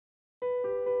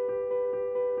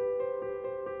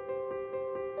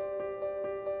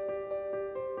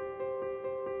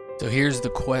So here's the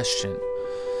question.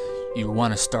 You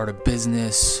want to start a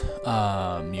business,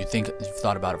 you think you've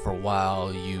thought about it for a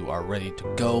while, you are ready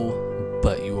to go,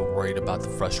 but you are worried about the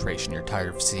frustration. You're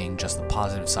tired of seeing just the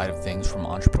positive side of things from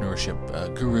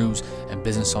entrepreneurship gurus and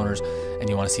business owners, and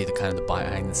you want to see the kind of the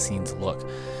behind the scenes look.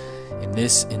 In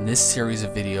this series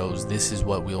of videos, this is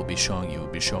what we'll be showing you.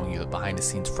 We'll be showing you the behind the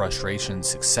scenes frustrations,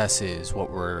 successes, what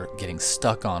we're getting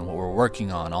stuck on, what we're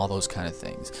working on, all those kind of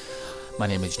things. My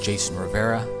name is Jason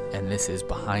Rivera, and this is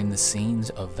Behind the Scenes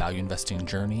of Value Investing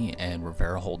Journey and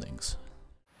Rivera Holdings.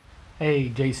 Hey,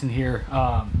 Jason here.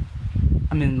 I'm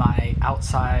in my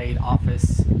outside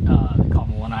office. They call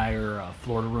me Lanai, or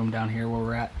Florida room down here where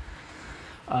we're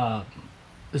at.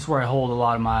 This is where I hold a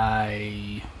lot of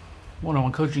my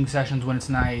one-on-one coaching sessions when it's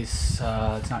nice.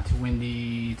 It's not too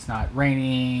windy, it's not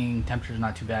raining, temperature's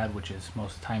not too bad, which is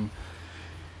most of the time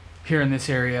here in this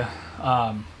area.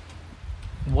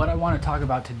 What I want to talk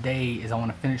about today is I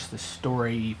want to finish the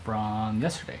story from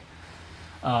yesterday,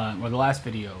 or the last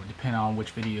video, depending on which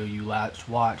video you last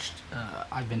watched.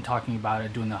 I've been talking about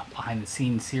it, doing the behind the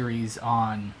scenes series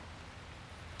on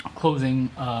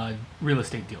closing a real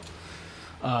estate deal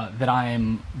that I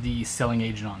am the selling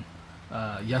agent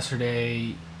on.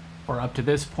 Yesterday, or up to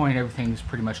this point, everything's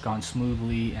pretty much gone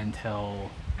smoothly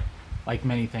until, like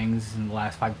many things in the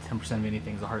last 5 to 10% of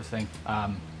anything is the hardest thing.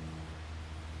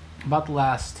 About the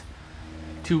last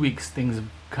 2 weeks, things have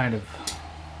kind of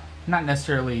not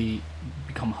necessarily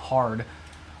become hard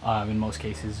in most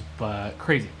cases, but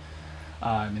crazy.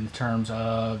 In terms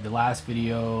of the last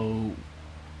video,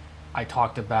 I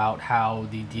talked about how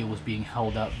the deal was being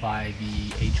held up by the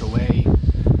HOA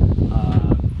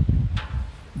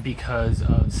because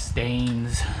of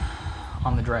stains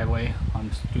on the driveway. I'm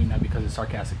just doing that because it's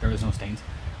sarcastic. There is no stains.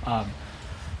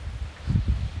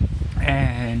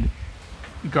 And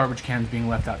garbage cans being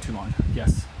left out too long.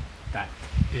 Yes, that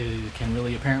can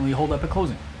really apparently hold up a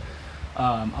closing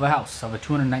of a house, of a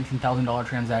 $219,000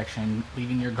 transaction.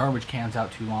 Leaving your garbage cans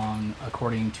out too long,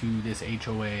 according to this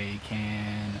HOA,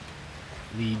 can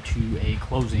lead to a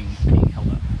closing being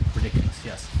held up. Ridiculous,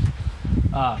 yes.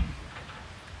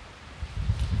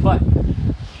 But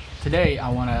today I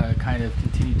want to kind of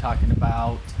continue talking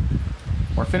about,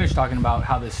 or finish talking about,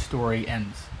 how this story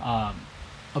ends.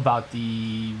 About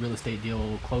the real estate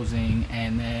deal closing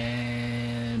and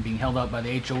then being held up by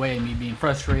the HOA and me being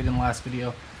frustrated in the last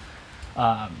video.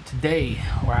 Today,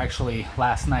 or actually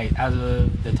last night, as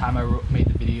of the time I made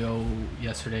the video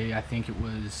yesterday, I think it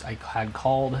was, I had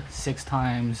called 6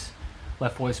 times,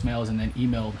 left voicemails, and then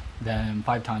emailed them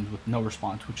 5 times with no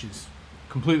response, which is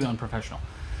completely unprofessional.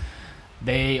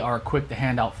 They are quick to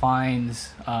hand out fines,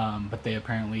 but they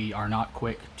apparently are not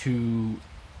quick to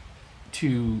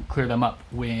clear them up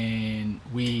when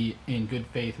we, in good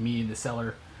faith, me and the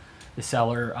seller,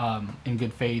 in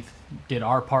good faith, did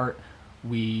our part.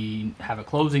 We have a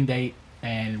closing date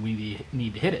and we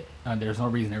need to hit it. There's no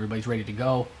reason. Everybody's ready to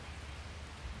go.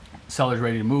 Seller's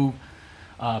ready to move.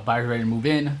 Buyer's ready to move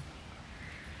in.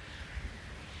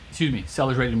 Excuse me.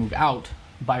 Seller's ready to move out.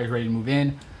 Buyer's ready to move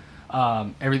in.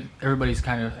 Everybody's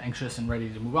kind of anxious and ready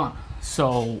to move on.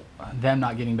 So them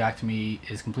not getting back to me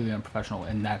is completely unprofessional,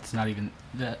 and that's not even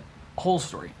the whole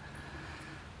story.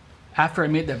 After I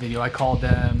made that video, I called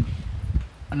them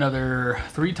another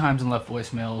 3 times and left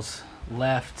voicemails,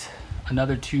 left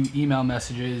another 2 email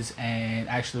messages, and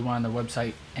actually went on their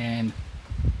website and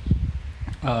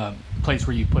place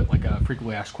where you put like a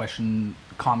frequently asked question,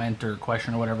 comment or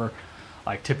question or whatever.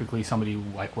 Like typically somebody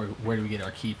like, where do we get our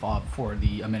key fob for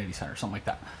the amenity center, something like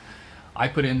that. I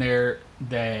put in there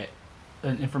that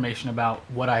information about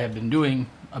what I have been doing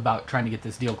about trying to get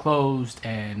this deal closed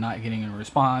and not getting a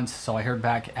response. So I heard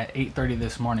back at 8:30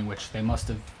 this morning, which they must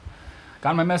have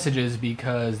gotten my messages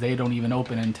because they don't even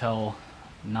open until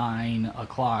 9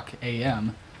 o'clock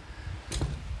a.m.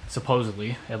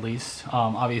 supposedly, at least.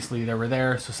 Obviously they were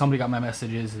there, so somebody got my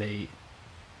messages.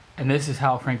 And this is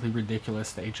how frankly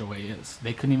ridiculous the HOA is.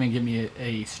 They couldn't even give me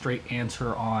a straight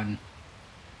answer on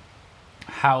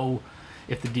how,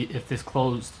 if this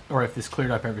closed or if this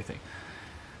cleared up everything.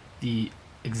 The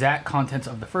exact contents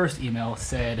of the first email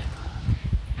said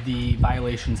the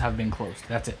violations have been closed.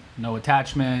 That's it. No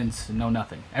attachments, no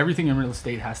nothing. Everything in real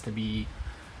estate has to be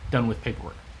done with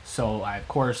paperwork. So I, of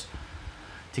course,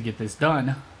 to get this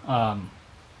done,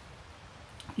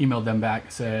 emailed them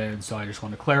back, said, so I just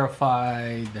want to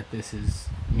clarify that this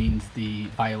means the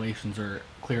violations are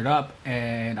cleared up,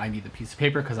 and I need the piece of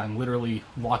paper because I'm literally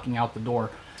walking out the door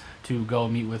to go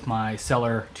meet with my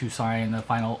seller to sign the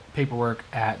final paperwork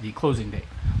at the closing date,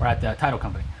 or at the title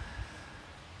company.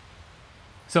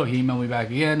 So he emailed me back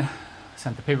again,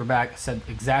 sent the paper back, said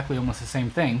exactly almost the same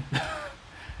thing,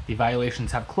 The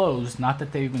evaluations have closed. Not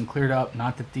that they've been cleared up,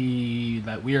 not that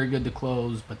that we are good to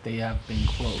close, but they have been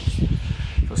closed.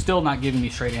 So still not giving me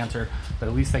a straight answer, but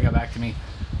at least they got back to me.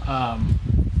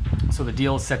 So the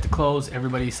deal is set to close.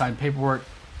 Everybody signed paperwork.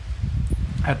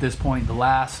 At this point, the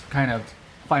last kind of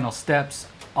final steps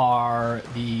are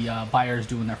the buyers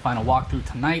doing their final walkthrough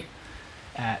tonight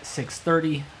at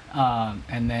 6:30,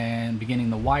 and then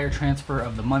beginning the wire transfer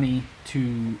of the money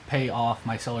to pay off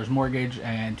my seller's mortgage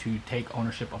and to take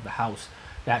ownership of the house.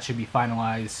 That should be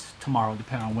finalized tomorrow,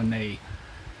 depending on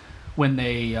when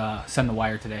they send the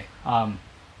wire today.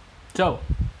 So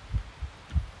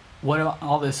what about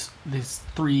all these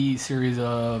three series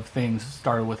of things?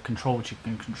 Started with control what you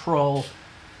can control,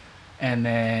 and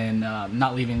then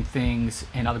not leaving things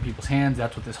in other people's hands.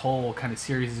 That's what this whole kind of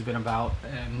series has been about.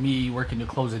 And me working to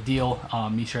close a deal,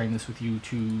 me sharing this with you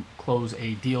to close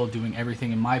a deal, doing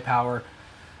everything in my power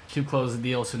to close the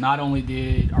deal. So not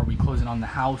only are we closing on the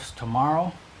house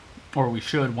tomorrow, or we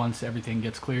should once everything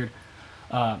gets cleared,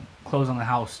 close on the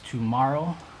house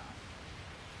tomorrow.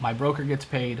 My broker gets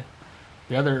paid.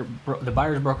 The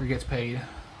buyer's broker gets paid.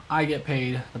 I get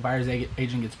paid. The buyer's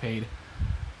agent gets paid.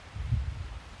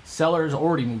 Seller's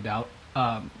already moved out,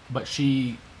 but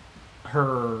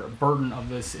her burden of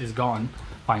this is gone,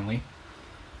 finally.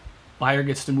 Buyer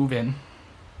gets to move in.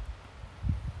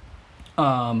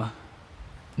 Not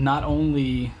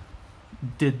only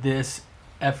did this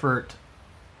effort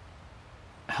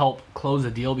help close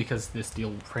a deal, because this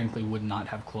deal frankly would not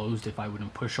have closed if I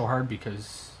wouldn't push so hard,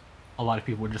 because a lot of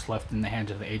people were just left in the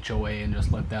hands of the HOA and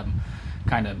just let them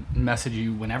kind of message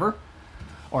you whenever,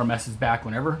 or message back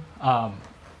whenever.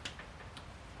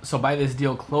 So by this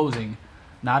deal closing,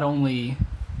 not only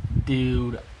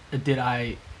did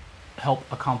I help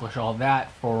accomplish all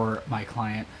that for my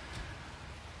client,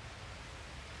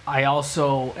 I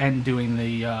also am doing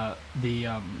the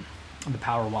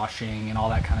power washing and all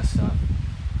that kind of stuff.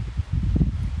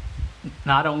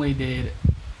 Not only did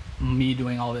me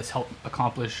doing all this help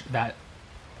accomplish that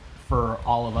for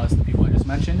all of us, the people I just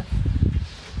mentioned,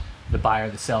 the buyer,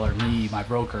 the seller, me, my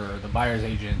broker, the buyer's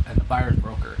agent, and the buyer's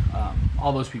broker,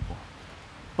 all those people.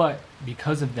 But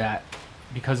because of that,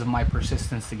 because of my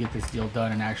persistence to get this deal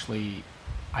done, and actually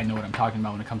I know what I'm talking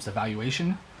about when it comes to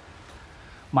valuation,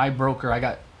 my broker, I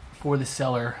got for the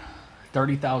seller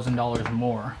 $30,000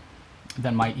 more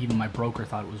than even my broker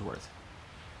thought it was worth.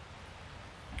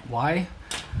 Why?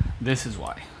 This is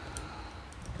why.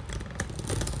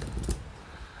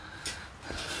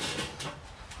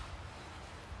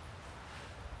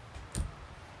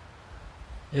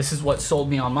 This is what sold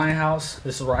me on my house.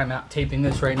 This is where I'm at taping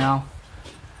this right now.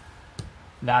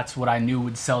 That's what I knew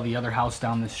would sell the other house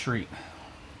down the street.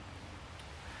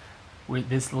 With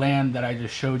this land that I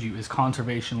just showed you is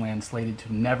conservation land slated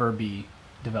to never be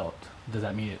developed. Does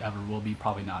that mean it ever will be?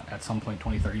 Probably not. At some point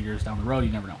 20, 30 years down the road,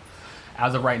 you never know.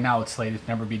 As of right now, it's slated to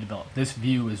never be developed. This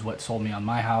view is what sold me on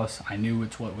my house. I knew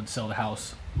it's what would sell the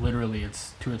house. Literally,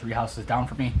 it's 2 or 3 houses down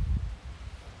from me.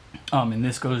 And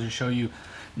this goes to show you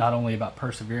not only about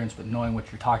perseverance, but knowing what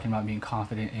you're talking about, being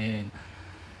confident in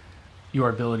your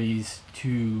abilities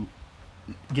to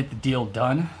get the deal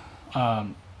done,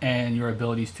 and your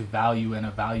abilities to value and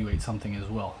evaluate something as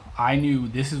well. I knew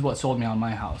this is what sold me on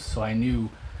my house, so I knew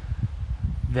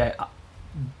that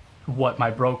what my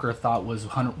broker thought was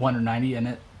 190,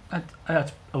 and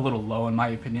that's a little low in my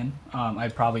opinion.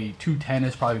 I'd probably 210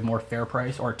 is probably more fair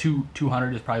price, or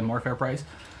 200 is probably more fair price.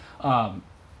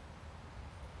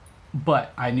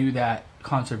 But I knew that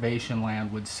conservation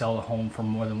land would sell a home for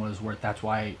more than what it's worth. That's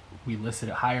why we listed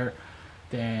it higher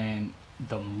than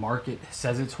the market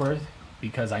says it's worth,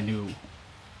 because I knew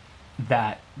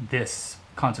that this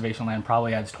conservation land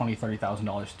probably adds $20,000,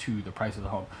 $30,000 to the price of the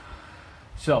home.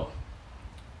 So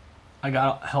I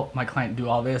got to help my client do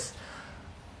all this.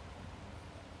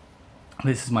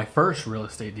 This is my first real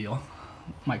estate deal.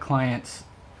 My clients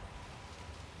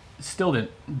still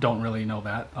don't really know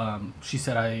that. She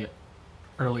said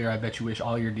earlier, I bet you wish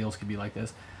all your deals could be like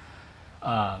this.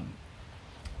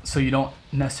 So you don't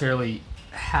necessarily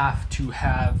have to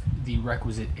have the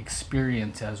requisite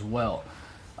experience as well.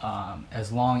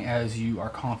 As long as you are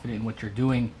confident in what you're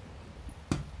doing,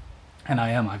 and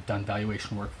I am. I've done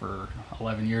valuation work for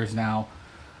 11 years now.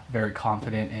 Very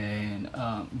confident in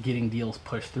getting deals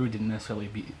pushed through. Didn't necessarily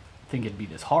think it'd be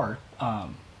this hard,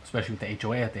 especially with the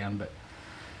HOA at the end, but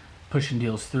pushing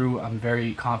deals through, I'm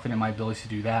very confident in my ability to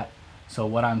do that. So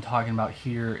what I'm talking about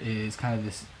here is kind of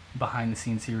this behind the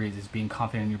scenes series, is being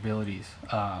confident in your abilities,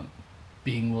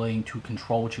 being willing to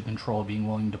control what you control, being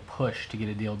willing to push to get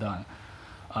a deal done.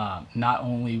 Not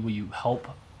only will you help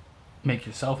make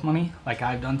yourself money like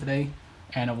I've done today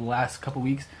and over the last couple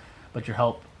weeks, but you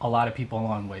help a lot of people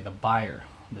along the way. The buyer,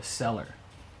 the seller,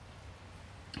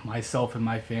 myself and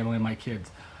my family and my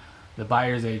kids, the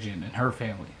buyer's agent and her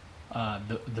family,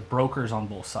 the brokers on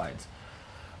both sides.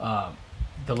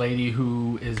 The lady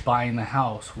who is buying the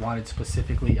house wanted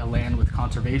specifically a land with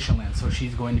conservation land, so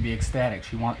she's going to be ecstatic.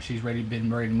 She's been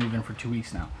ready to move in for 2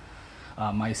 weeks now.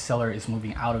 My seller is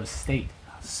moving out of state,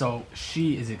 so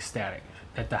she is ecstatic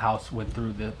that the house went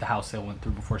through, the house sale went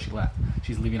through before she left.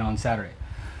 She's leaving on Saturday.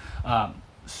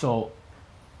 So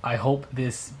I hope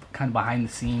this kind of behind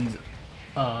the scenes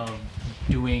of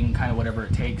doing kind of whatever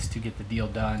it takes to get the deal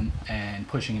done, and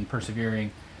pushing and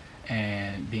persevering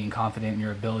and being confident in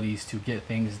your abilities to get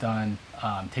things done,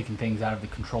 taking things out of the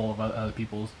control of other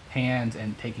people's hands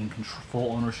and taking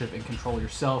full ownership and control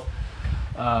yourself.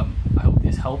 I hope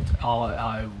this helped.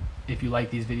 If you like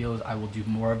these videos, I will do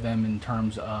more of them in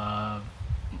terms of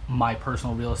my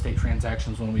personal real estate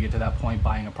transactions when we get to that point,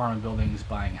 buying apartment buildings,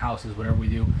 buying houses, whatever we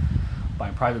do,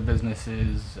 buying private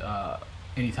businesses.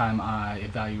 Anytime I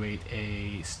evaluate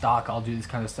a stock, I'll do this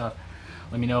kind of stuff.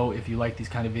 Let me know if you like these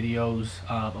kind of videos,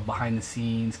 a behind the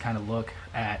scenes kind of look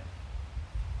at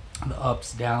the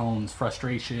ups, downs,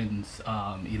 frustrations,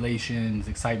 elations,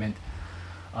 excitement,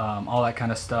 all that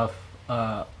kind of stuff.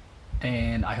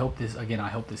 And I hope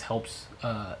this helps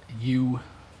you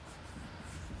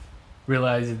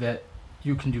realize that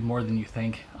you can do more than you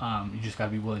think. You just got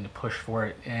to be willing to push for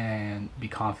it and be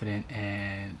confident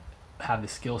and have the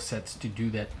skill sets to do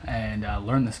that, and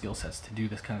learn the skill sets to do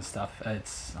this kind of stuff.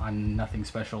 I'm nothing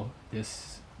special.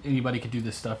 Anybody could do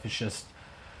this stuff. It's just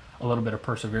a little bit of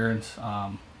perseverance.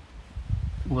 My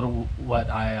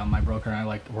broker and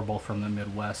I, we're both from the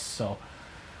Midwest, so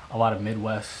a lot of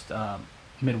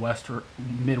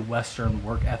Midwestern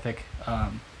work ethic,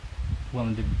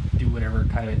 willing to do whatever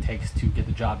kind of it takes to get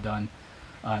the job done,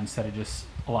 instead of just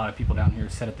a lot of people down here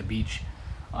sit at the beach,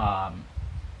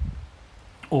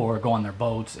 or go on their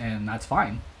boats, and that's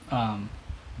fine.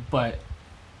 But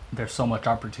there's so much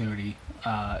opportunity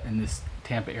in this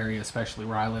Tampa area, especially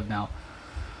where I live now,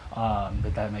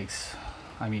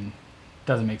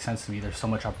 doesn't make sense to me. There's so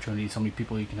much opportunity, so many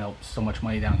people you can help, so much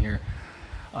money down here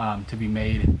to be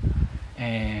made.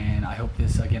 And I hope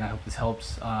this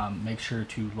helps. Make sure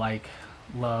to like,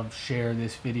 love, share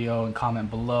this video, and comment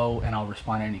below, and I'll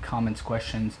respond to any comments,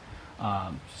 questions.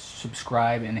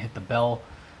 Subscribe and hit the bell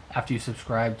after you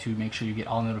subscribe to make sure you get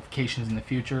all notifications in the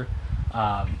future.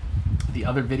 The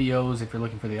other videos, if you're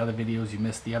looking for the other videos, you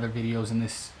missed the other videos in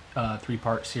this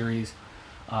 3-part series,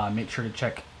 make sure to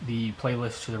check the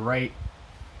playlist to the right,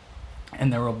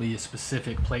 and there will be a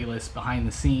specific playlist behind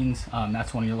the scenes.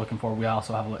 That's one you're looking for. We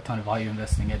also have a ton of value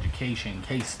investing education,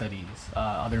 case studies,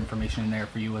 other information in there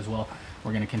for you as well.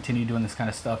 We're going to continue doing this kind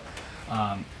of stuff.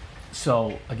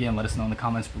 So again, let us know in the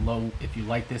comments below if you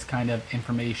like this kind of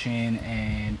information,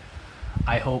 and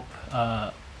I hope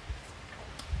I'll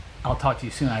talk to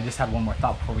you soon. I just had one more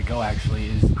thought before we go, actually,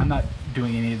 is I'm not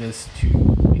doing any of this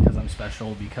because I'm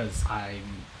special, because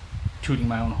I'm tooting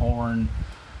my own horn.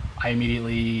 I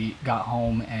immediately got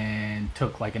home and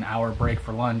took like an hour break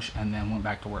for lunch and then went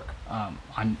back to work.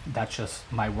 That's just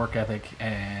my work ethic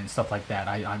and stuff like that.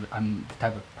 I'm the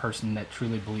type of person that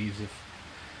truly believes if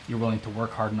you're willing to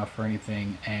work hard enough for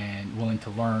anything and willing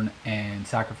to learn and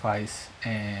sacrifice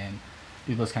and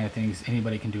do those kind of things,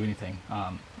 anybody can do anything.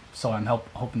 So I'm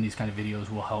hoping these kind of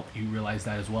videos will help you realize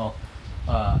that as well.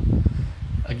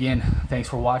 Again, thanks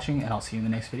for watching, and I'll see you in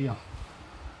the next video.